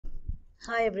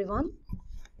Hi everyone.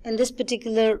 In this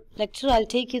particular lecture, I'll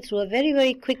take you through a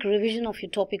very quick revision of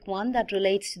your topic 1 that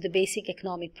relates to the basic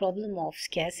economic problem of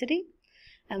scarcity.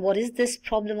 And what is this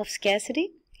problem of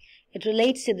scarcity? It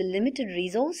relates to the limited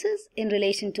resources in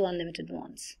relation to unlimited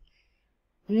wants.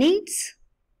 Needs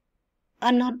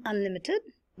are not unlimited,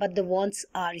 but the wants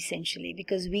are essentially,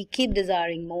 because we keep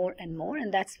desiring more and more,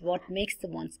 and that's what makes the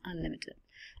wants unlimited.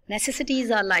 Necessities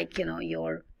are like,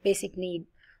 your basic need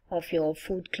of your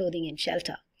food, clothing and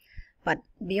shelter. But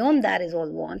beyond that is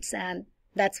all wants, and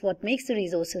that's what makes the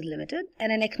resources limited. And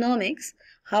in economics,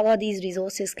 how are these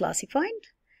resources classified?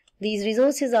 These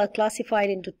resources are classified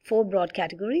into 4 broad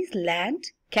categories: land,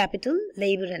 capital,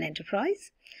 labor and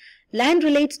enterprise. Land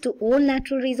relates to all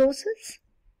natural resources.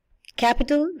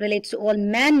 Capital relates to all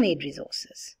man-made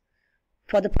resources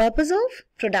for the purpose of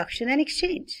production and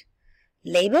exchange.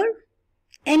 Labor,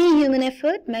 any human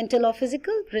effort, mental or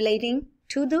physical, relating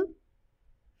to the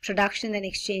production and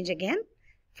exchange. Again,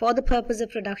 for the purpose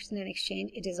of production and exchange,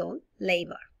 it is all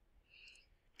labor.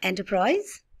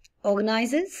 Enterprise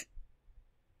organizes,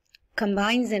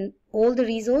 combines in all the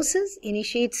resources,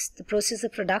 initiates the process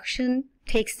of production,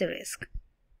 takes the risk.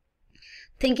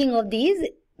 Thinking of these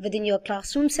within your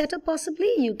classroom setup,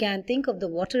 possibly you can think of the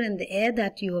water and the air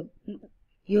that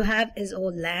you have is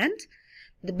all land.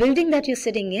 The building that you're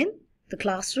sitting in, the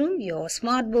classroom, your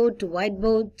smartboard to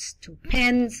whiteboards to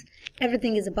pens,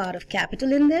 everything is a part of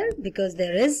capital in there because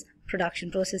there is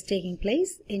production process taking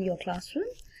place in your classroom.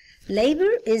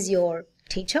 Labor is your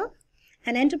teacher,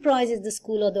 and enterprise is the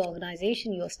school or the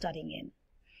organization you're studying in.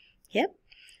 Yep.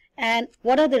 And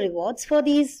what are the rewards for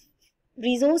these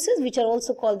resources, which are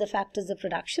also called the factors of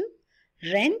production?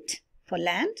 Rent for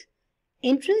land,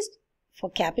 interest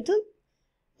for capital,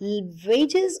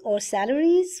 wages or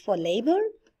salaries for labor,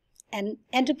 and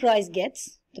enterprise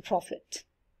gets the profit.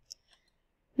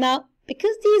 Now,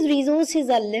 because these resources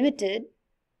are limited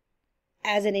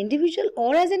as an individual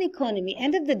or as an economy,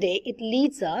 end of the day, it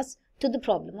leads us to the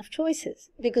problem of choices,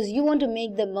 because you want to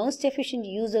make the most efficient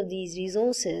use of these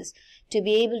resources to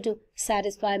be able to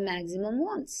satisfy maximum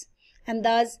wants. And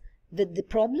thus, the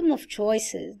problem of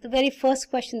choices, the very first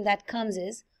question that comes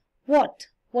is, what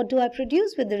do I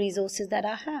produce with the resources that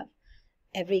I have?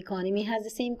 Every economy has the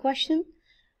same question.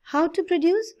 How to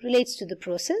produce relates to the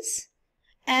process,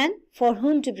 and for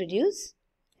whom to produce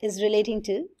is relating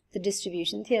to the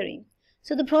distribution theory.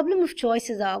 So the problem of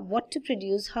choices are what to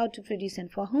produce, how to produce,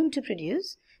 and for whom to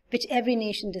produce, which every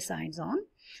nation decides on.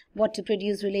 What to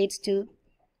produce relates to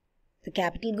the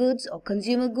capital goods or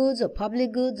consumer goods or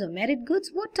public goods or merit goods.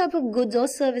 What type of goods or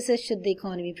services should the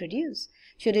economy produce?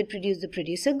 Should it produce the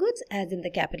producer goods, as in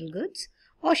the capital goods,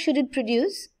 or should it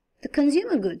produce the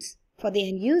consumer goods for the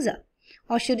end user?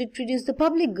 Or should it produce the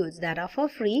public goods that are for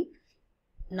free,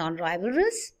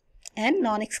 non-rivalrous and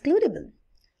non-excludable?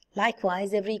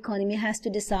 Likewise, every economy has to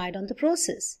decide on the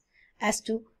process as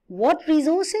to what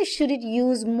resources should it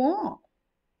use more.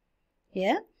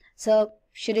 Yeah? So,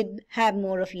 should it have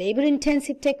more of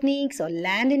labor-intensive techniques or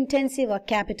land-intensive or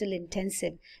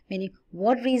capital-intensive? Meaning,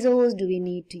 what resource do we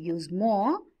need to use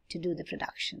more to do the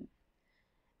production?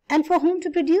 And for whom to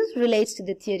produce relates to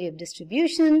the theory of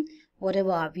distribution.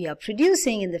 Whatever we are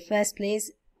producing in the first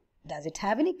place, does it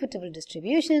have an equitable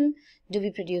distribution? Do we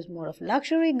produce more of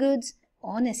luxury goods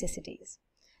or necessities?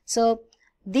 So,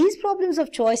 these problems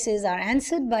of choices are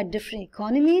answered by different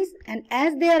economies, and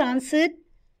as they are answered,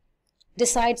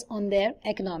 decides on their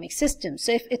economic system.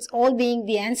 So, if it's all being,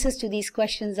 the answers to these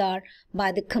questions are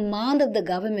by the command of the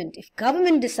government. If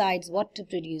government decides what to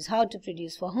produce, how to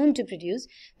produce, for whom to produce,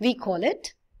 we call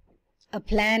it a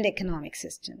planned economic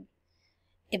system.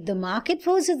 If the market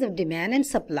forces of demand and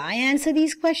supply answer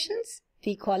these questions,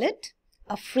 we call it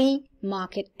a free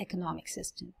market economic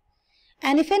system.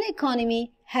 And if an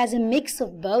economy has a mix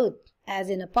of both, as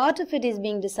in a part of it is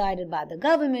being decided by the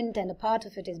government and a part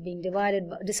of it is being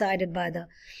decided by the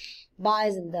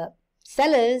buyers and the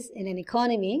sellers in an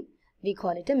economy, we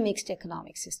call it a mixed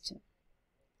economic system.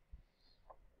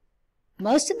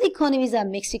 Most of the economies are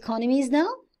mixed economies now.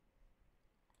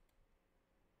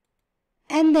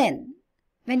 And then,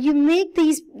 when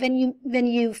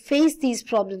you face these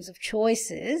problems of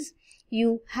choices,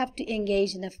 you have to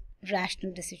engage in a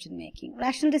rational decision making.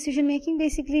 Rational decision making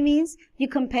basically means you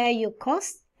compare your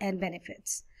costs and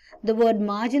benefits. The word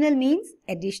marginal means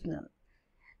additional.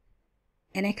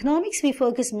 In economics, we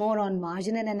focus more on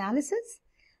marginal analysis.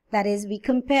 That is, we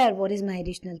compare what is my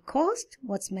additional cost,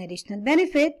 what's my additional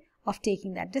benefit of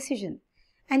taking that decision.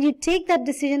 And you take that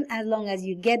decision as long as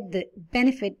you get the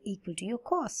benefit equal to your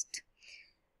cost.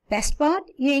 Best part,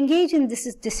 you engage in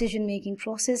this decision-making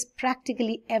process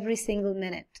practically every single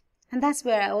minute. And that's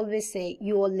where I always say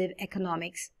you all live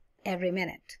economics every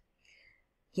minute.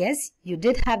 Yes, you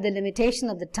did have the limitation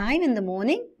of the time in the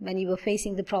morning when you were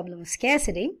facing the problem of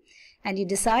scarcity and you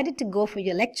decided to go for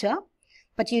your lecture,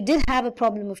 but you did have a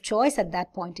problem of choice at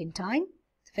that point in time.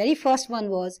 The very first one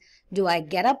was, do I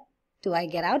get up? Do I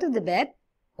get out of the bed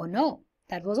or no?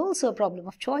 That was also a problem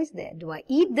of choice there. Do I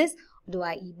eat this or do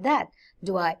I eat that?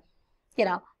 Do I,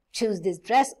 choose this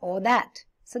dress or that?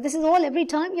 So this is all every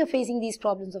time you're facing these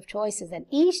problems of choices, and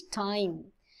each time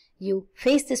you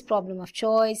face this problem of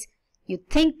choice, you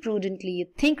think prudently, you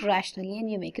think rationally,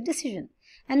 and you make a decision.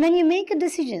 And when you make a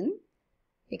decision,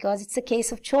 because it's a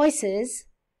case of choices,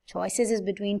 choices is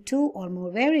between two or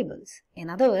more variables. In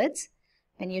other words,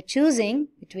 when you're choosing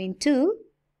between two,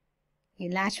 you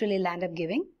naturally land up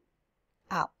giving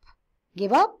up.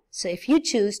 Give up. So if you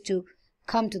choose to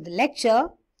come to the lecture,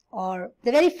 or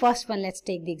the very first one, let's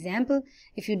take the example.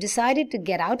 If you decided to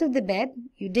get out of the bed,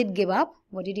 you did give up.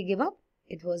 What did you give up?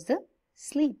 It was the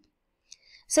sleep.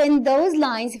 So in those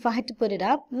lines, if I had to put it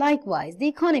up, likewise, the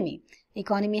economy.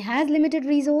 Economy has limited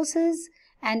resources,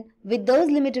 and with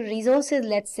those limited resources,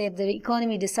 let's say if the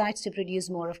economy decides to produce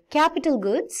more of capital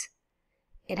goods,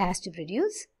 it has to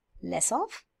produce less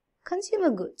of consumer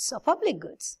goods or public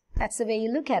goods. That's the way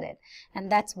you look at it. And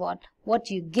that's what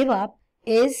you give up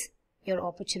is your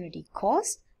opportunity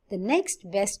cost. The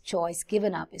next best choice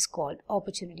given up is called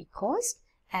opportunity cost,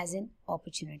 as in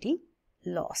opportunity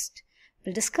lost.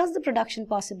 We'll discuss the production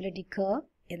possibility curve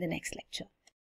in the next lecture.